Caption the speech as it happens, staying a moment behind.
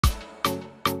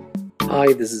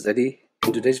Hi, this is Eddie.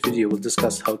 In today's video, we'll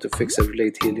discuss how to fix a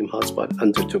relayed Helium hotspot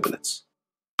under 2 minutes.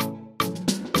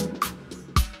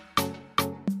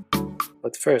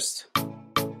 But first,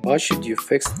 why should you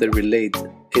fix the relayed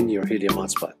in your Helium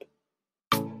hotspot?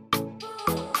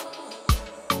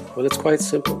 Well, it's quite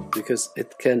simple because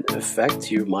it can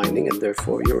affect your mining and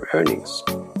therefore your earnings.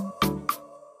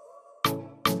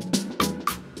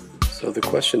 So the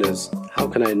question is, how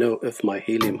can I know if my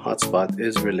Helium hotspot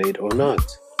is relayed or not?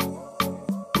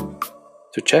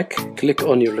 To check, click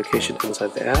on your location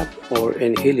inside the app or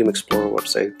in Helium Explorer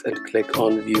website and click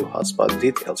on View Hotspot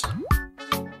Details.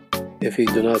 If you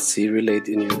do not see relayed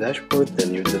in your dashboard,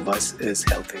 then your device is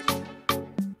healthy.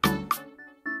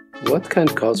 What can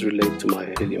cause relayed to my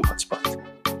Helium hotspot?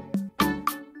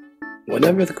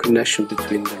 Whenever the connection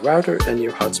between the router and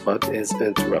your hotspot is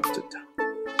interrupted.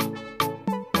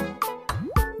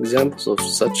 Examples of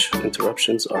such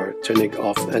interruptions are turning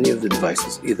off any of the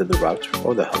devices, either the router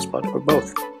or the hotspot or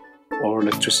both, or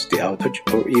electricity outage,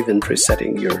 or even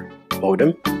resetting your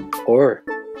modem or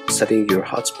setting your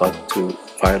hotspot to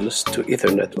wireless to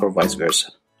Ethernet or vice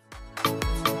versa.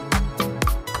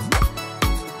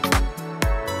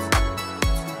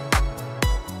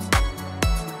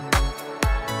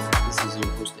 This is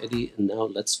your host Eddie, and now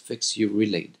let's fix your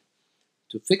relayed.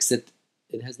 To fix it,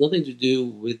 it has nothing to do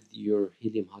with your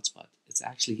Helium hotspot. It's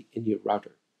actually in your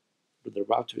router. But the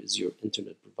router is your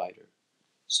internet provider.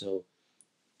 So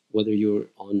whether you're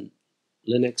on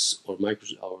Linux or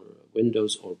Microsoft or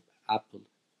Windows or Apple,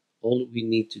 all we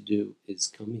need to do is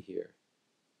come here.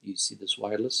 You see this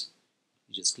wireless?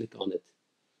 You just click on it.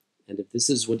 And if this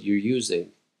is what you're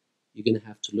using, you're going to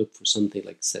have to look for something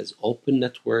like says open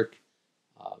network,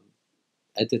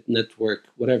 edit network,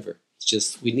 whatever. It's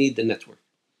just we need the network.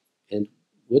 And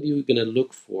what you're going to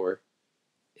look for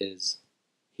is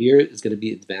here is going to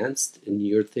be advanced. In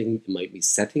your thing, it might be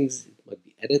settings, it might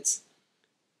be edits.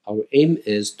 Our aim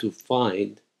is to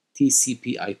find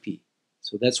TCP/IP.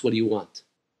 So that's what you want.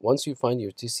 Once you find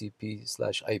your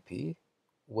TCP/IP,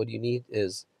 what you need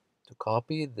is to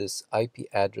copy this IP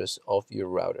address of your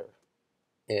router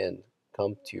and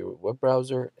come to your web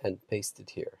browser and paste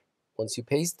it here. Once you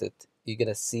paste it, you're going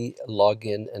to see a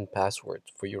login and password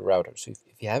for your router. So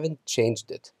if you haven't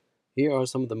changed it, here are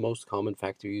some of the most common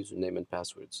factory username and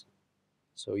passwords.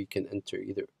 So you can enter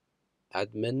either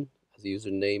admin as a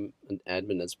username and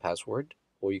admin as password,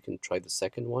 or you can try the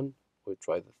second one, or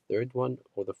try the third one,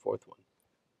 or the fourth one.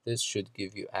 This should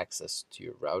give you access to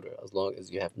your router as long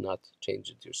as you have not changed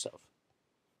it yourself.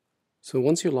 So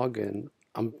once you log in,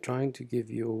 I'm trying to give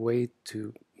you a way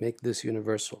to make this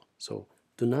universal. So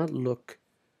do not look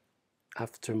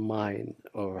after mine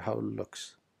or how it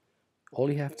looks.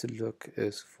 All you have to look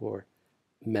is for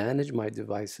manage my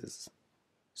devices.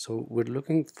 So we're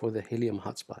looking for the Helium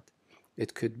hotspot.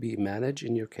 It could be manage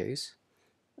in your case.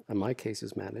 In my case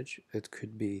is manage. It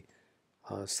could be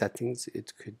settings.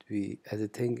 It could be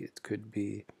editing. It could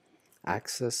be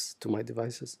access to my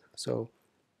devices. So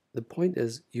the point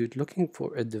is you're looking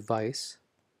for a device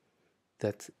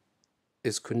that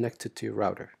is connected to your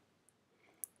router.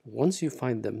 Once you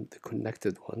find them, the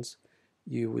connected ones,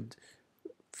 you would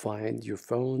find your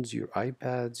phones, your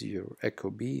iPads, your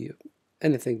Echo B,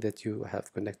 anything that you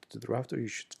have connected to the router, you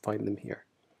should find them here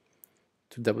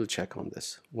to double check on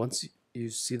this. Once you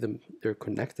see them, they're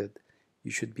connected, you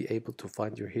should be able to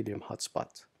find your Helium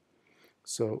hotspot.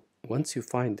 So once you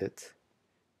find it,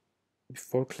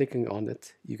 before clicking on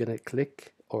it, you're going to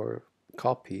click or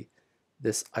copy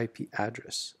this IP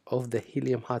address of the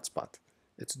Helium hotspot.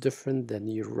 It's different than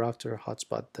your router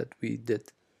hotspot that we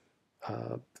did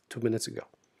 2 minutes ago.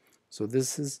 So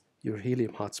this is your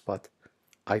Helium hotspot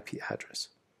IP address.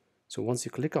 So once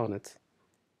you click on it,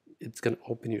 it's going to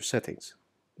open your settings.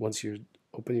 Once you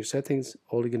open your settings,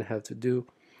 all you're going to have to do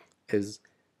is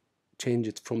change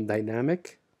it from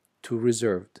dynamic to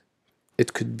reserved.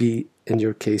 It could be, in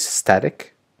your case,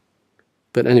 static.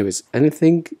 But anyways,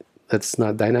 anything that's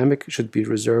not dynamic should be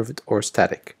reserved or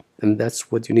static. And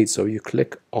that's what you need. So you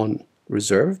click on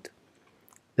reserved,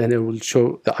 then it will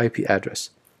show the IP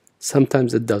address.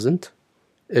 Sometimes it doesn't.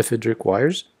 If it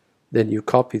requires, then you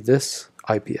copy this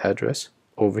IP address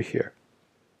over here.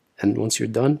 And once you're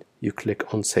done, you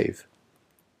click on save.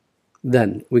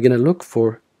 Then we're going to look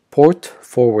for port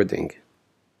forwarding.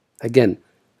 Again,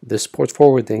 this port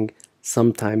forwarding,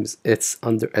 sometimes it's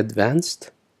under advanced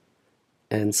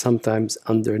and sometimes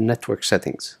under network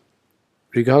settings.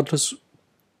 Regardless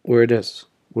where it is,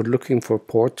 we're looking for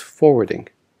port forwarding.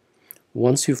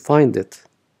 Once you find it,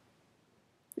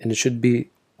 and it should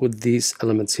be with these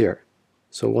elements here.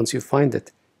 So once you find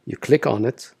it, you click on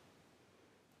it,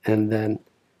 and then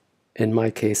in my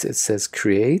case it says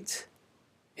create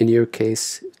in your case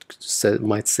it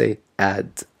might say add.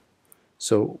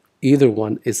 So either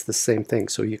one is the same thing.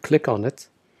 So you click on it,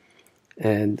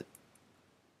 and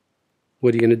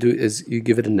what you're going to do is you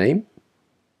give it a name,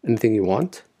 anything you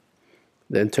want.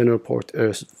 The internal port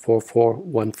is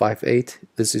 44158.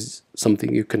 This is something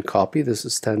you can copy. This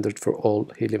is standard for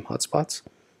all Helium hotspots.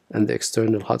 And the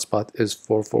external hotspot is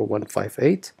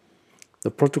 44158.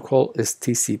 The protocol is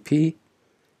TCP.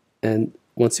 And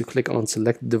once you click on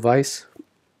select device,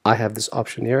 I have this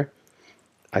option here.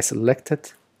 I select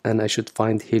it, and I should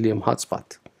find Helium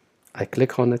hotspot. I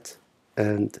click on it,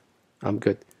 and I'm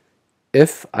good.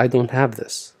 If I don't have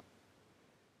this,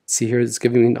 see here it's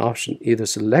giving me an option, either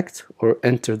select or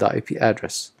enter the IP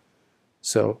address.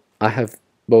 So I have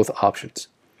both options.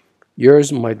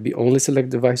 Yours might be only select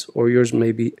device, or yours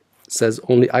maybe says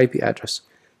only IP address.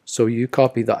 So you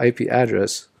copy the IP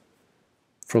address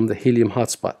from the Helium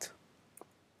hotspot.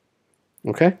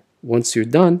 Okay, once you're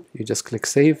done, you just click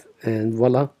save, and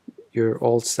voila, you're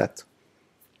all set.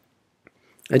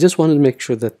 I just wanted to make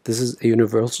sure that this is a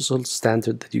universal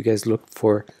standard, that you guys look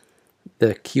for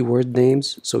the keyword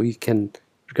names, so you can,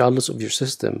 regardless of your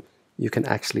system, you can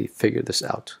actually figure this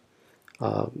out.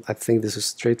 I think this is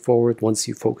straightforward once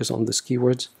you focus on these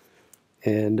keywords.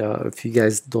 And if you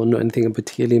guys don't know anything about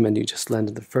Helium and you just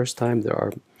landed the first time, there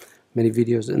are many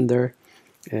videos in there.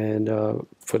 And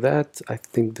for that, I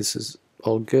think this is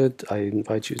all good. I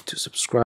invite you to subscribe.